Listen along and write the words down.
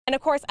And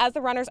of course, as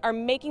the runners are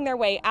making their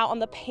way out on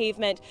the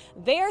pavement,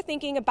 they are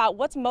thinking about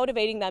what's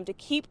motivating them to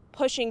keep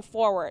pushing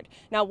forward.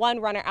 Now,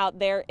 one runner out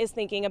there is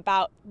thinking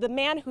about the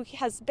man who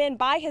has been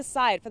by his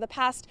side for the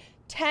past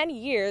 10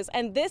 years,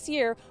 and this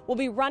year will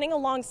be running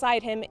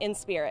alongside him in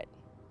spirit.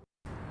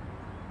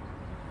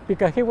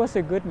 Because he was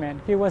a good man,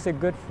 he was a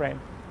good friend,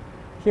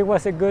 he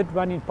was a good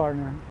running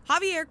partner.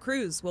 Javier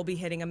Cruz will be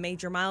hitting a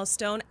major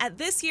milestone at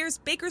this year's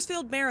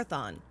Bakersfield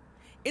Marathon.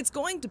 It's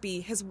going to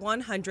be his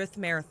 100th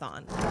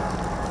marathon.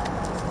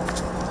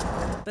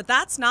 But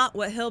that's not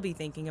what he'll be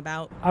thinking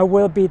about. I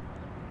will be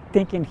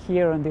thinking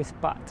here on this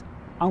spot.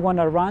 I'm going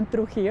to run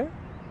through here.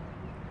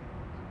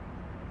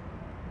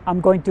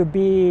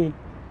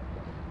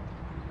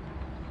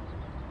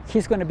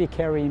 He's going to be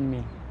carrying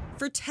me.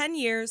 For 10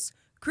 years,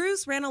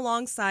 Cruz ran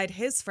alongside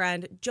his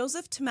friend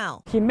Joseph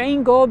Tamel. His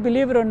main goal,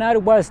 believe it or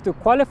not, was to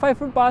qualify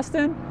for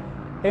Boston,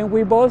 and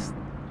we both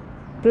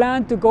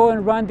planned to go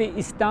and run the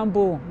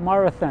Istanbul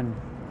Marathon.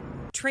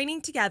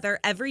 Training together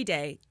every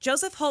day,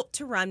 Joseph hoped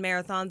to run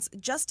marathons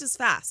just as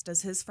fast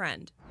as his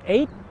friend.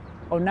 8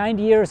 or 9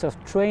 years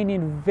of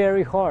training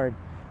very hard.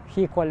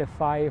 He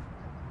qualified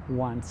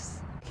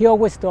once. He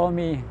always told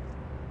me,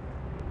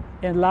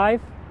 in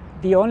life,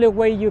 the only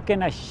way you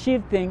can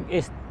achieve things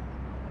is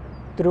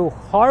through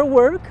hard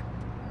work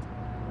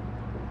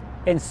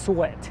and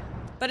sweat.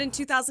 But in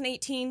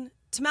 2018,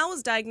 Tamel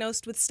was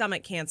diagnosed with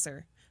stomach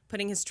cancer,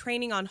 putting his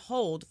training on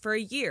hold for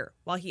a year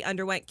while he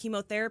underwent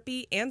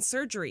chemotherapy and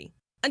surgery.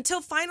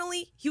 Until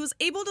finally, he was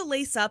able to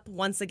lace up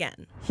once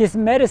again. His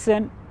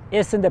medicine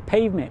is in the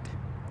pavement.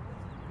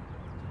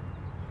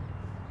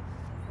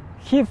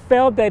 He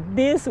felt that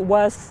this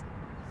was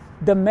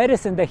the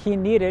medicine that he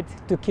needed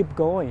to keep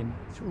going.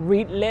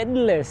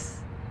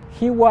 Relentless.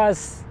 He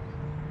was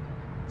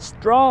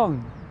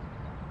strong.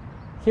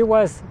 He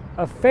was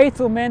a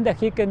faithful man that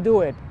he can do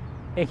it.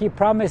 And he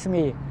promised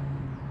me,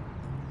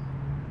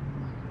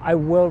 I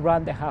will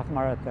run the half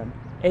marathon.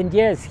 And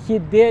yes, he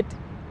did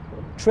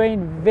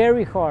train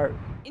very hard.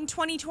 In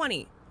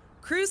 2020,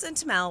 Cruz and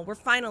Tamel were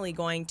finally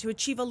going to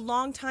achieve a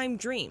long-time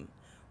dream,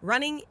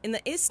 running in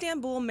the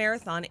Istanbul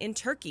Marathon in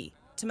Turkey,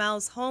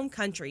 Tamel's home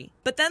country.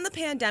 But then the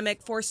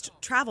pandemic forced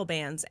travel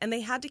bans and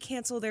they had to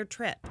cancel their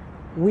trip.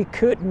 We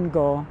couldn't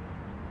go,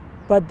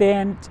 but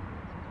then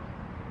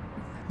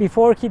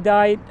before he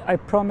died, I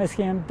promised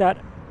him that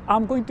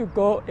I'm going to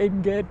go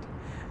and get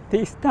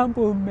the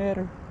Istanbul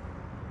medal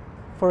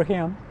for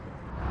him.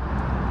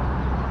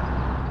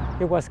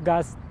 It was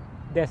God's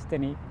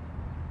destiny.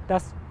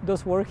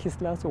 Those were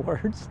his last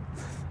words.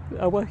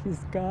 That was his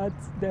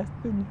God's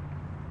destiny.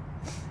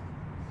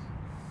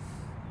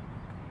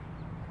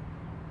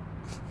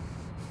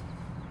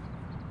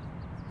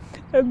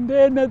 And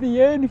then at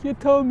the end, he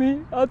told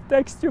me, I'll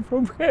text you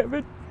from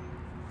heaven.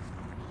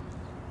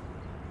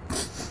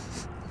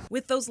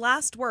 With those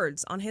last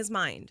words on his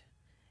mind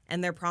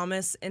and their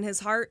promise in his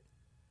heart,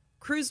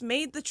 Cruz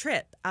made the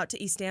trip out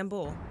to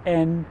Istanbul.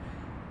 And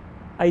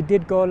I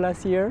did go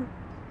last year.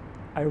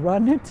 I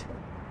ran it.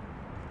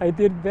 I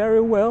did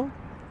very well.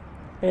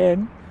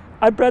 And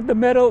I brought the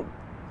medal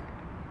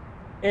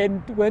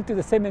and went to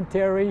the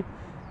cemetery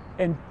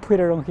and put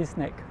it on his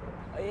neck.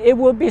 It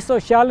will be so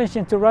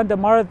challenging to run the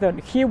marathon.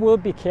 He will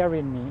be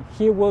carrying me.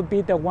 He will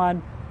be the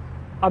one.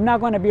 I'm not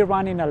going to be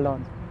running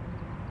alone.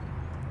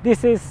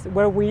 This is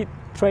where we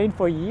trained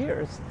for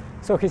years.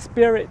 So his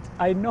spirit,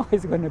 I know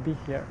he's going to be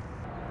here.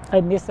 I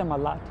miss him a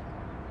lot.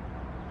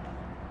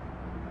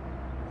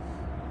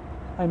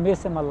 I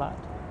miss him a lot.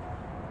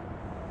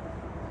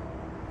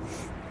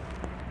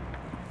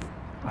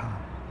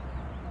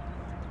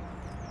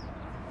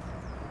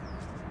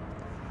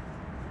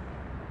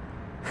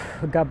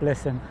 God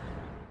bless him.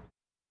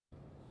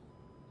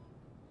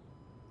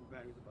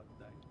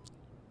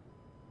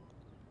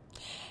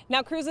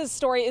 Now, Cruz's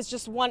story is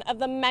just one of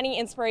the many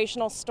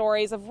inspirational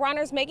stories of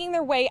runners making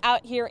their way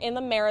out here in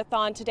the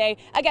marathon today.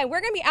 Again, we're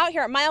going to be out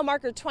here at mile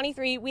marker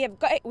 23. We have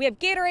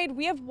Gatorade,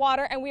 we have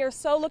water, and we are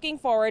so looking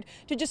forward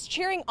to just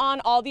cheering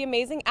on all the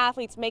amazing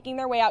athletes making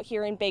their way out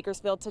here in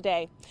Bakersfield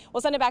today. We'll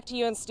send it back to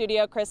you in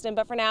studio, Kristen,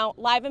 but for now,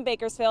 live in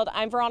Bakersfield,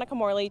 I'm Veronica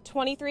Morley,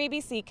 23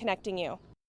 ABC, connecting you.